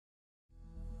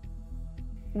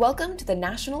Welcome to the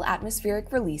National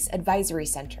Atmospheric Release Advisory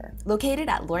Center, located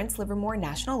at Lawrence Livermore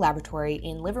National Laboratory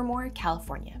in Livermore,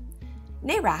 California.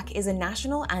 NARAC is a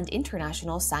national and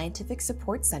international scientific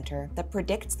support center that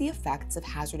predicts the effects of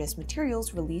hazardous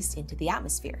materials released into the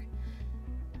atmosphere.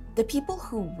 The people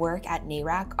who work at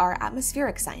NARAC are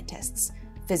atmospheric scientists,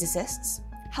 physicists,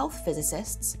 health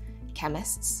physicists,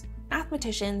 chemists,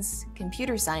 mathematicians,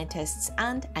 computer scientists,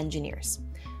 and engineers.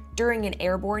 During an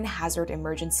airborne hazard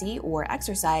emergency or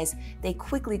exercise, they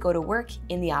quickly go to work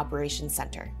in the operations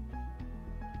center.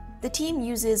 The team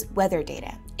uses weather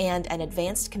data and an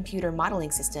advanced computer modeling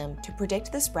system to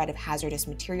predict the spread of hazardous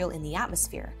material in the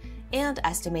atmosphere and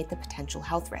estimate the potential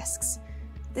health risks.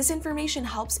 This information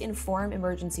helps inform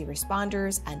emergency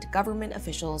responders and government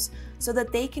officials so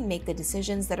that they can make the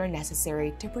decisions that are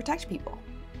necessary to protect people.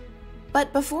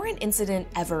 But before an incident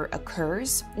ever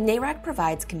occurs, NARAC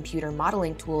provides computer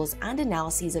modeling tools and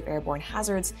analyses of airborne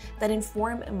hazards that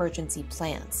inform emergency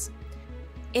plans.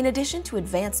 In addition to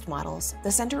advanced models,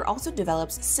 the center also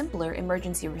develops simpler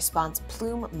emergency response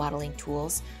plume modeling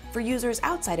tools for users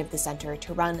outside of the center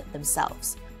to run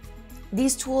themselves.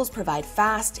 These tools provide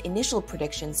fast, initial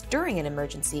predictions during an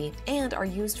emergency and are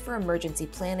used for emergency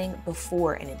planning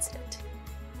before an incident.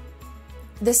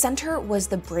 The center was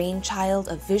the brainchild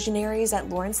of visionaries at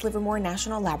Lawrence Livermore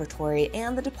National Laboratory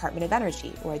and the Department of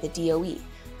Energy, or the DOE,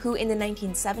 who in the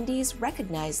 1970s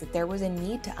recognized that there was a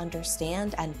need to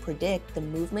understand and predict the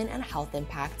movement and health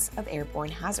impacts of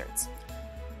airborne hazards.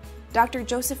 Dr.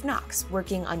 Joseph Knox,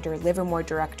 working under Livermore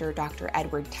director Dr.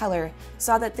 Edward Teller,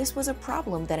 saw that this was a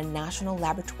problem that a national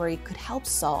laboratory could help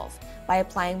solve by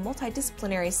applying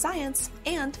multidisciplinary science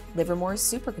and Livermore's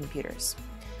supercomputers.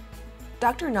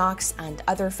 Dr. Knox and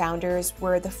other founders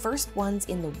were the first ones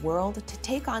in the world to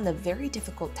take on the very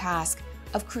difficult task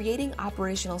of creating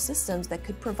operational systems that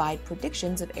could provide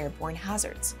predictions of airborne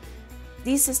hazards.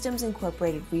 These systems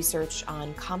incorporated research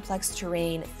on complex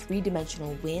terrain,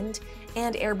 three-dimensional wind,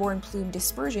 and airborne plume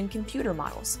dispersion computer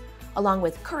models, along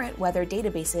with current weather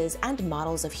databases and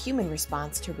models of human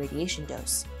response to radiation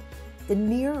dose. The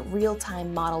near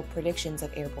real-time model predictions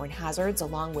of airborne hazards,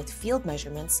 along with field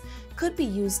measurements, could be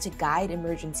used to guide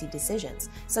emergency decisions,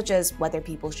 such as whether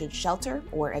people should shelter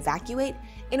or evacuate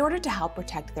in order to help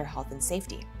protect their health and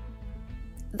safety.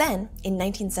 Then, in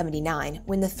 1979,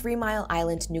 when the 3 Mile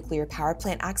Island nuclear power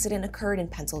plant accident occurred in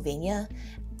Pennsylvania,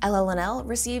 LLNL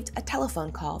received a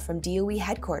telephone call from DOE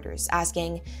headquarters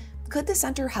asking, could the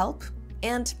center help,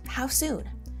 and how soon?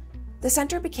 The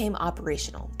center became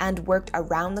operational and worked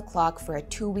around the clock for a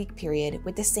 2-week period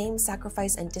with the same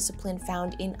sacrifice and discipline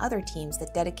found in other teams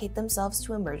that dedicate themselves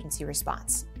to emergency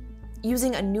response.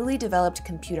 Using a newly developed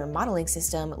computer modeling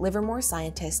system, Livermore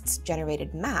scientists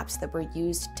generated maps that were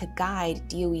used to guide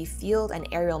DOE field and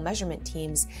aerial measurement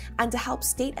teams and to help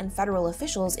state and federal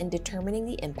officials in determining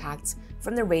the impacts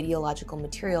from the radiological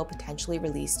material potentially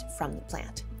released from the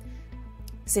plant.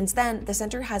 Since then, the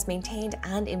center has maintained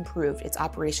and improved its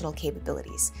operational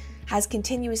capabilities, has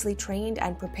continuously trained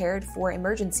and prepared for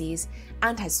emergencies,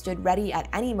 and has stood ready at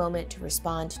any moment to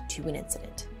respond to an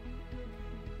incident.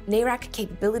 NARAC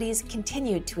capabilities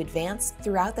continued to advance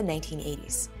throughout the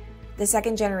 1980s. The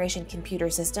second-generation computer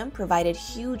system provided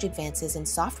huge advances in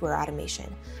software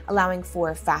automation, allowing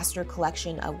for faster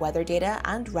collection of weather data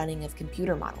and running of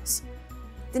computer models.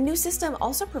 The new system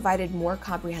also provided more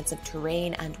comprehensive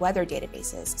terrain and weather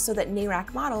databases so that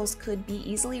NARAC models could be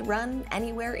easily run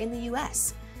anywhere in the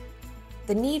US.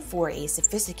 The need for a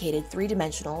sophisticated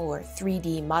three-dimensional or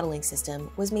 3D modeling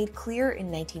system was made clear in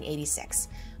 1986,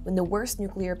 when the worst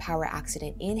nuclear power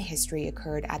accident in history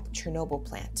occurred at the Chernobyl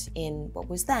plant in what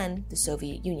was then the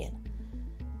Soviet Union.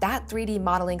 That 3D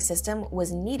modeling system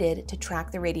was needed to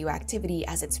track the radioactivity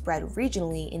as it spread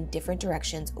regionally in different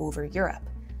directions over Europe.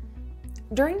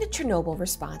 During the Chernobyl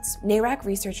response, NARAC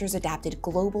researchers adapted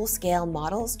global-scale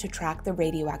models to track the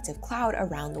radioactive cloud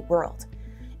around the world.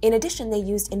 In addition, they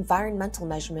used environmental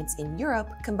measurements in Europe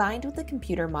combined with the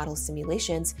computer model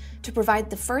simulations to provide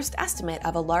the first estimate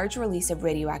of a large release of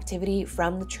radioactivity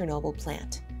from the Chernobyl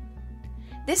plant.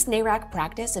 This NARAC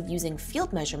practice of using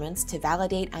field measurements to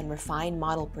validate and refine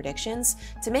model predictions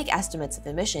to make estimates of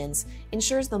emissions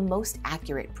ensures the most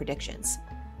accurate predictions.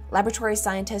 Laboratory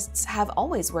scientists have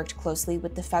always worked closely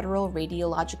with the Federal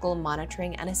Radiological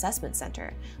Monitoring and Assessment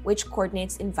Center, which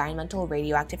coordinates environmental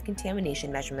radioactive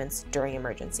contamination measurements during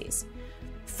emergencies.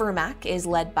 FIRMAC is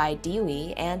led by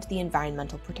DOE and the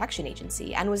Environmental Protection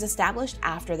Agency and was established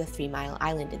after the 3 Mile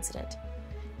Island incident.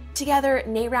 Together,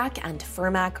 NARAC and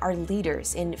FIRMAC are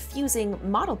leaders in fusing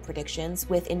model predictions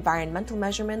with environmental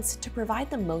measurements to provide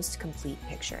the most complete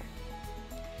picture.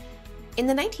 In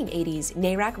the 1980s,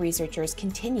 NARAC researchers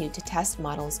continued to test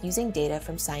models using data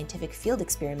from scientific field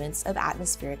experiments of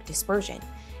atmospheric dispersion,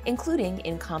 including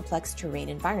in complex terrain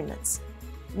environments.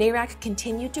 NARAC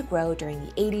continued to grow during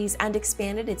the 80s and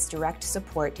expanded its direct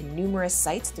support to numerous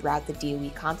sites throughout the DOE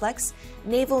complex,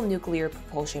 Naval Nuclear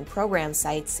Propulsion Program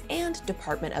sites, and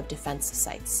Department of Defense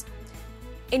sites.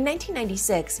 In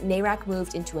 1996, NARAC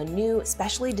moved into a new,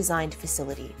 specially designed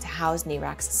facility to house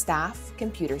NARAC's staff,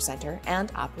 computer center,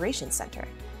 and operations center.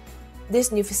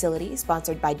 This new facility,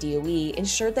 sponsored by DOE,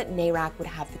 ensured that NARAC would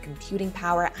have the computing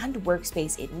power and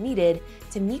workspace it needed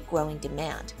to meet growing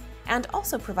demand, and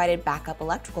also provided backup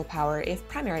electrical power if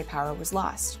primary power was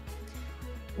lost.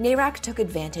 NARAC took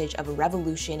advantage of a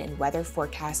revolution in weather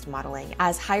forecast modeling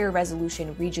as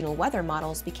higher-resolution regional weather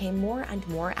models became more and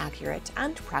more accurate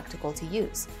and practical to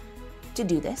use. To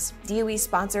do this, DOE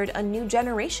sponsored a new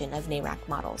generation of NARAC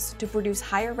models to produce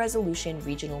higher-resolution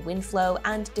regional wind flow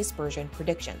and dispersion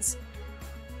predictions.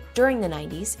 During the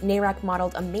 90s, NARAC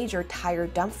modeled a major tire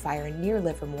dump fire near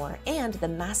Livermore and the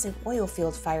massive oil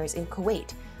field fires in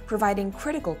Kuwait, providing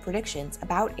critical predictions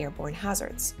about airborne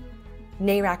hazards.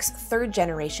 NARAC's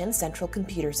third-generation central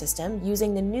computer system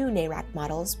using the new NARAC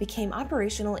models became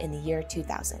operational in the year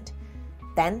 2000.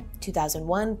 Then,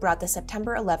 2001 brought the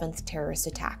September 11th terrorist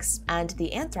attacks and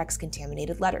the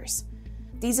anthrax-contaminated letters.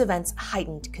 These events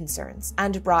heightened concerns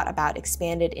and brought about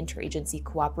expanded interagency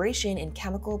cooperation in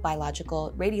chemical,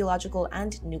 biological, radiological,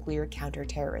 and nuclear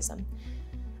counterterrorism.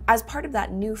 As part of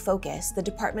that new focus, the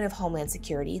Department of Homeland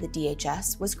Security, the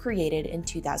DHS, was created in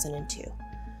 2002.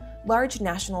 Large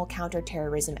national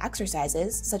counterterrorism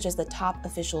exercises, such as the Top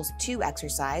Officials 2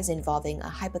 exercise involving a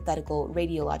hypothetical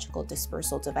radiological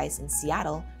dispersal device in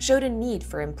Seattle, showed a need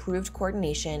for improved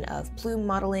coordination of plume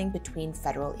modeling between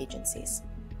federal agencies.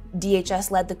 DHS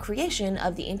led the creation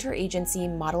of the Interagency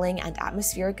Modeling and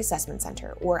Atmospheric Assessment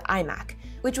Center, or IMAC,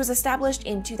 which was established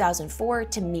in 2004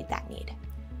 to meet that need.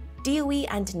 DOE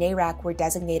and NARAC were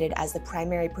designated as the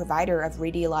primary provider of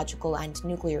radiological and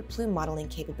nuclear plume modeling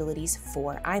capabilities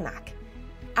for IMAC.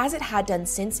 As it had done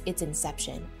since its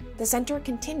inception, the center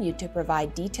continued to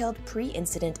provide detailed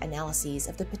pre-incident analyses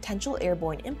of the potential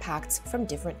airborne impacts from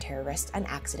different terrorist and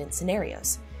accident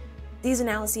scenarios. These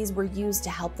analyses were used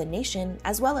to help the nation,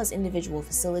 as well as individual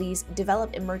facilities,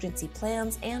 develop emergency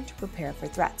plans and prepare for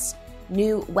threats.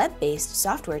 New web-based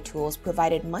software tools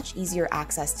provided much easier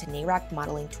access to NARAC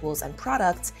modeling tools and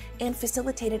products and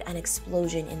facilitated an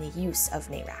explosion in the use of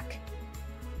NARAC.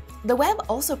 The web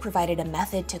also provided a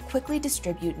method to quickly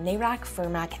distribute NARAC,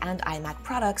 FIRMAC, and IMAC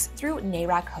products through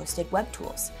NARAC-hosted web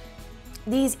tools.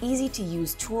 These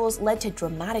easy-to-use tools led to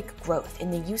dramatic growth in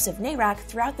the use of NARAC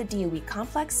throughout the DOE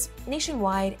complex,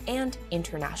 nationwide, and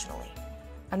internationally.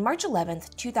 On March 11,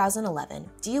 2011,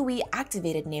 DOE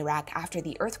activated NARAC after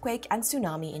the earthquake and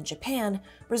tsunami in Japan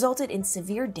resulted in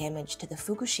severe damage to the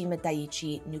Fukushima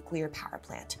Daiichi nuclear power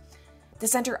plant. The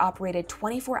center operated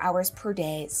 24 hours per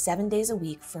day, 7 days a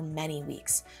week for many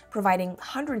weeks, providing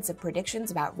hundreds of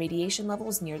predictions about radiation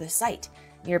levels near the site,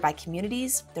 nearby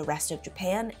communities, the rest of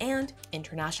Japan, and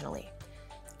internationally.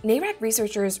 NARAC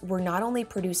researchers were not only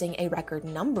producing a record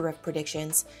number of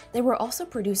predictions, they were also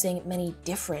producing many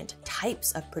different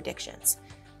types of predictions.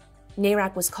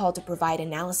 NARAC was called to provide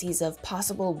analyses of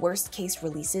possible worst-case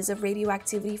releases of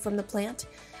radioactivity from the plant,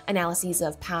 analyses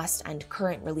of past and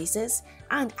current releases,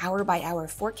 and hour-by-hour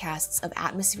forecasts of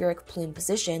atmospheric plume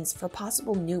positions for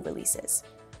possible new releases.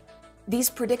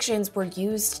 These predictions were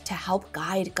used to help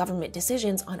guide government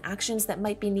decisions on actions that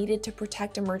might be needed to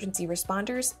protect emergency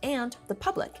responders and the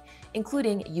public,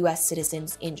 including U.S.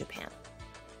 citizens in Japan.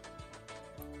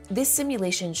 This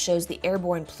simulation shows the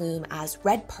airborne plume as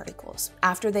red particles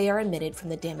after they are emitted from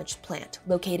the damaged plant,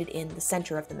 located in the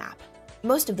center of the map.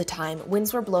 Most of the time,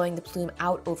 winds were blowing the plume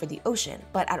out over the ocean,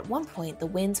 but at one point the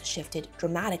winds shifted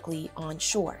dramatically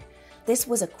onshore. This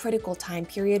was a critical time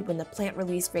period when the plant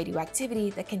released radioactivity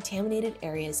that contaminated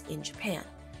areas in Japan.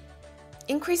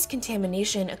 Increased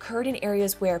contamination occurred in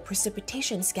areas where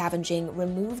precipitation scavenging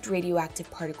removed radioactive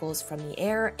particles from the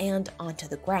air and onto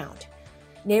the ground.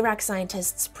 NARAC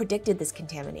scientists predicted this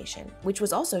contamination, which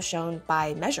was also shown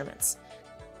by measurements.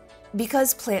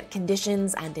 Because plant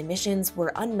conditions and emissions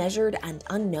were unmeasured and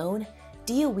unknown,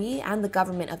 DOE and the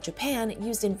government of Japan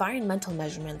used environmental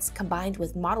measurements combined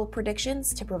with model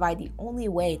predictions to provide the only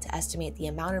way to estimate the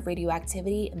amount of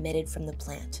radioactivity emitted from the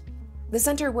plant. The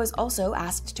center was also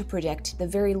asked to predict the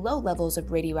very low levels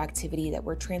of radioactivity that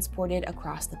were transported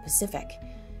across the Pacific.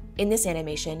 In this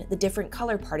animation, the different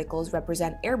color particles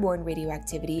represent airborne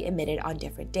radioactivity emitted on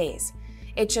different days.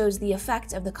 It shows the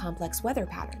effect of the complex weather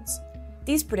patterns.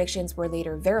 These predictions were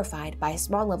later verified by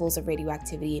small levels of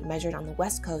radioactivity measured on the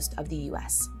west coast of the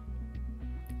US.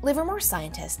 Livermore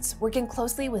scientists, working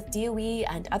closely with DOE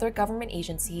and other government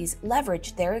agencies,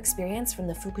 leveraged their experience from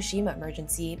the Fukushima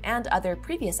emergency and other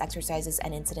previous exercises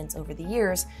and incidents over the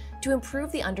years to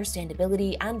improve the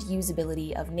understandability and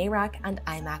usability of NARAC and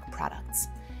IMAC products.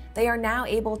 They are now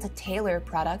able to tailor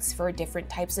products for different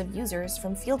types of users,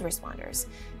 from field responders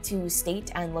to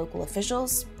state and local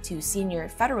officials to senior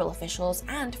federal officials,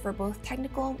 and for both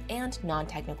technical and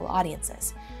non-technical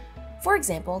audiences. For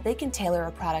example, they can tailor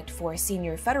a product for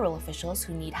senior federal officials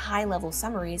who need high-level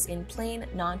summaries in plain,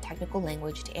 non-technical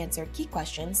language to answer key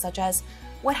questions such as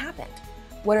what happened,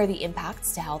 what are the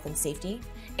impacts to health and safety,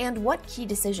 and what key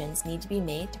decisions need to be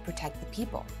made to protect the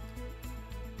people.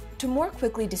 To more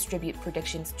quickly distribute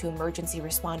predictions to emergency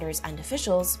responders and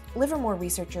officials, Livermore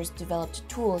researchers developed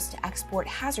tools to export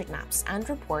hazard maps and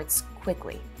reports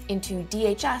quickly into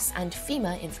DHS and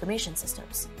FEMA information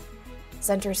systems.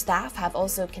 Center staff have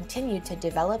also continued to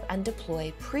develop and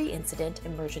deploy pre-incident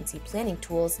emergency planning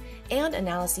tools and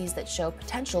analyses that show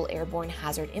potential airborne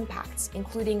hazard impacts,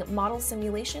 including model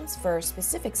simulations for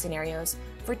specific scenarios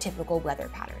for typical weather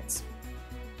patterns.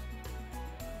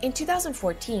 In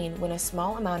 2014, when a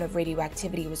small amount of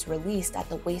radioactivity was released at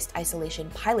the waste isolation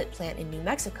pilot plant in New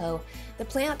Mexico, the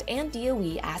plant and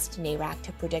DOE asked NARAC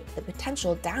to predict the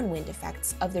potential downwind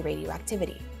effects of the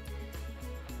radioactivity.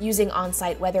 Using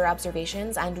on-site weather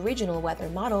observations and regional weather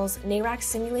models, NARAC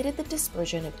simulated the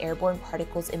dispersion of airborne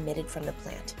particles emitted from the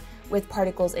plant, with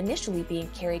particles initially being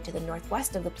carried to the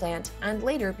northwest of the plant and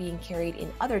later being carried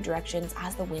in other directions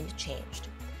as the wind changed.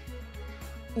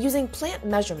 Using plant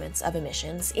measurements of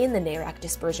emissions in the NARAC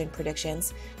dispersion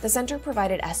predictions, the center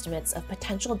provided estimates of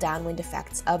potential downwind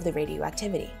effects of the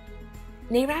radioactivity.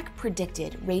 NARAC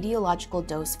predicted radiological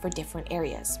dose for different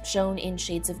areas, shown in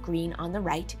shades of green on the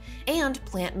right, and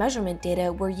plant measurement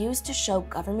data were used to show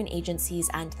government agencies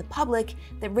and the public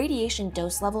that radiation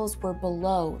dose levels were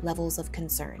below levels of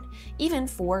concern, even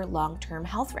for long-term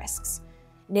health risks.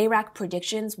 NARAC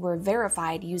predictions were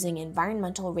verified using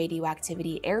environmental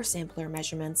radioactivity air sampler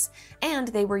measurements, and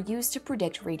they were used to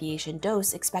predict radiation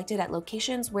dose expected at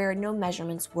locations where no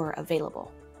measurements were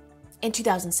available. In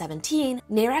 2017,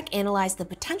 NARAC analyzed the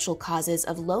potential causes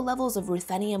of low levels of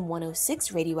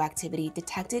ruthenium-106 radioactivity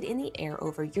detected in the air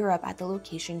over Europe at the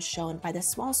locations shown by the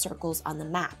small circles on the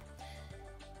map.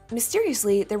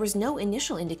 Mysteriously, there was no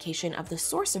initial indication of the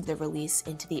source of the release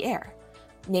into the air.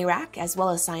 NARAC, as well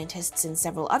as scientists in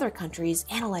several other countries,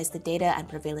 analyzed the data and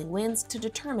prevailing winds to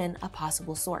determine a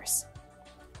possible source.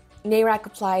 NARAC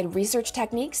applied research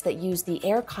techniques that used the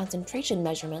air concentration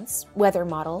measurements, weather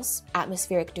models,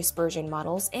 atmospheric dispersion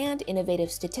models, and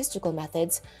innovative statistical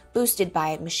methods, boosted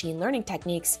by machine learning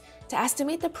techniques, to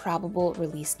estimate the probable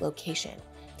release location,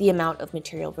 the amount of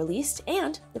material released,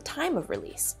 and the time of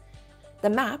release. The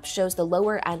map shows the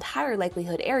lower and higher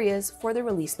likelihood areas for the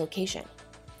release location.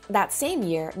 That same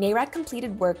year, NARAC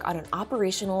completed work on an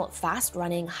operational,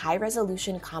 fast-running,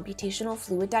 high-resolution computational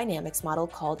fluid dynamics model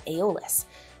called AOLIS,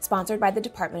 sponsored by the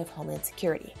Department of Homeland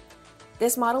Security.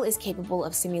 This model is capable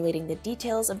of simulating the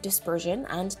details of dispersion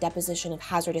and deposition of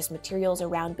hazardous materials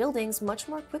around buildings much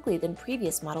more quickly than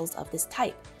previous models of this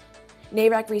type.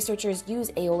 NARAC researchers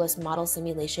use AOLIS model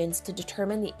simulations to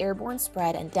determine the airborne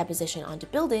spread and deposition onto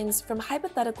buildings from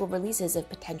hypothetical releases of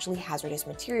potentially hazardous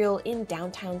material in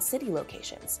downtown city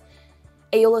locations.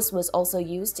 AOLIS was also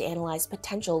used to analyze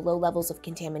potential low levels of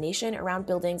contamination around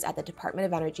buildings at the Department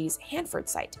of Energy's Hanford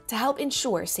site to help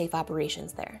ensure safe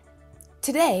operations there.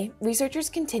 Today, researchers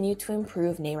continue to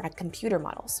improve NARAC computer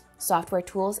models, software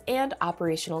tools, and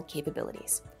operational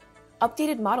capabilities.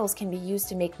 Updated models can be used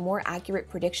to make more accurate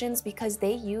predictions because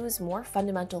they use more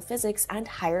fundamental physics and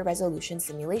higher resolution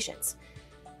simulations.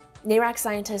 NARAC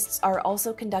scientists are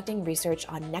also conducting research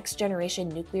on next-generation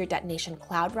nuclear detonation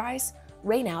cloud rise,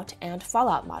 rainout, and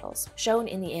fallout models, shown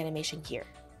in the animation here.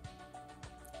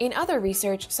 In other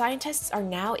research, scientists are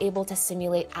now able to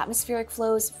simulate atmospheric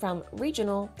flows from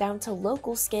regional down to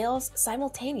local scales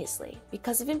simultaneously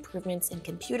because of improvements in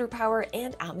computer power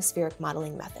and atmospheric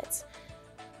modeling methods.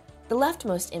 The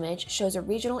leftmost image shows a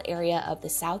regional area of the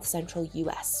south-central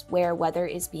US where weather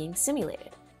is being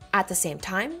simulated. At the same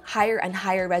time, higher and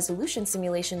higher resolution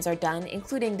simulations are done,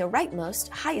 including the rightmost,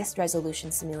 highest resolution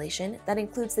simulation that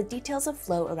includes the details of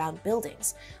flow around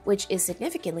buildings, which is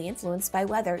significantly influenced by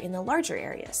weather in the larger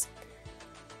areas.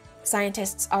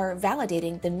 Scientists are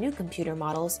validating the new computer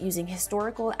models using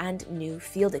historical and new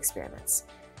field experiments.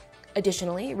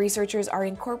 Additionally, researchers are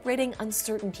incorporating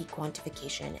uncertainty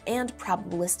quantification and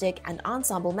probabilistic and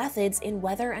ensemble methods in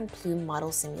weather and plume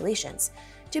model simulations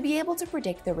to be able to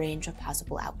predict the range of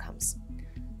possible outcomes.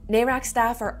 NARAC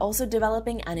staff are also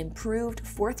developing an improved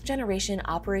 4th-generation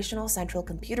operational central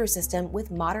computer system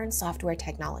with modern software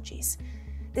technologies.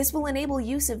 This will enable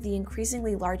use of the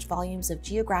increasingly large volumes of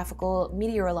geographical,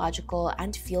 meteorological,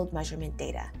 and field measurement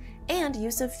data, and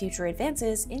use of future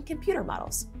advances in computer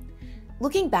models.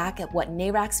 Looking back at what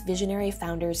NARAC's visionary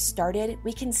founders started,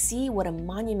 we can see what a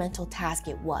monumental task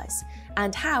it was,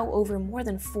 and how over more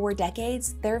than 4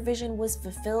 decades, their vision was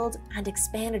fulfilled and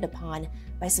expanded upon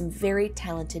by some very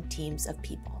talented teams of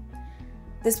people.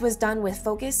 This was done with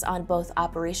focus on both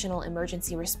operational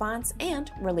emergency response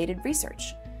and related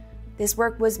research. This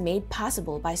work was made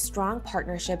possible by strong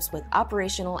partnerships with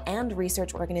operational and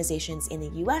research organizations in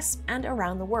the US and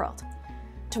around the world.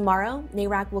 Tomorrow,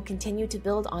 NARAC will continue to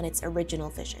build on its original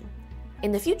vision.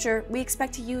 In the future, we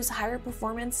expect to use higher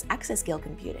performance exascale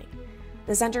computing.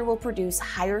 The center will produce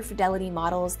higher fidelity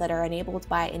models that are enabled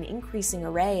by an increasing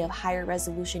array of higher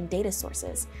resolution data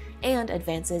sources and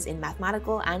advances in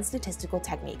mathematical and statistical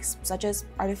techniques, such as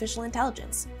artificial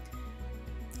intelligence.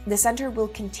 The center will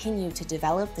continue to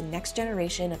develop the next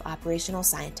generation of operational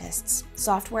scientists,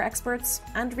 software experts,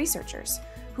 and researchers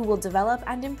who will develop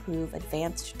and improve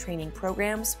advanced training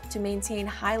programs to maintain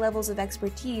high levels of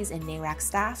expertise in NARAC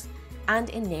staff and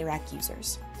in NARAC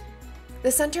users.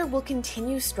 The center will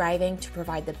continue striving to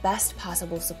provide the best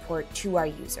possible support to our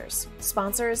users,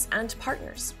 sponsors, and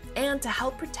partners, and to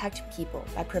help protect people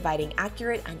by providing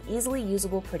accurate and easily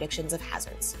usable predictions of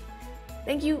hazards.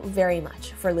 Thank you very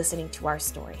much for listening to our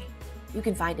story. You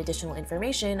can find additional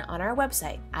information on our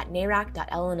website at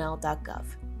narac.llnl.gov.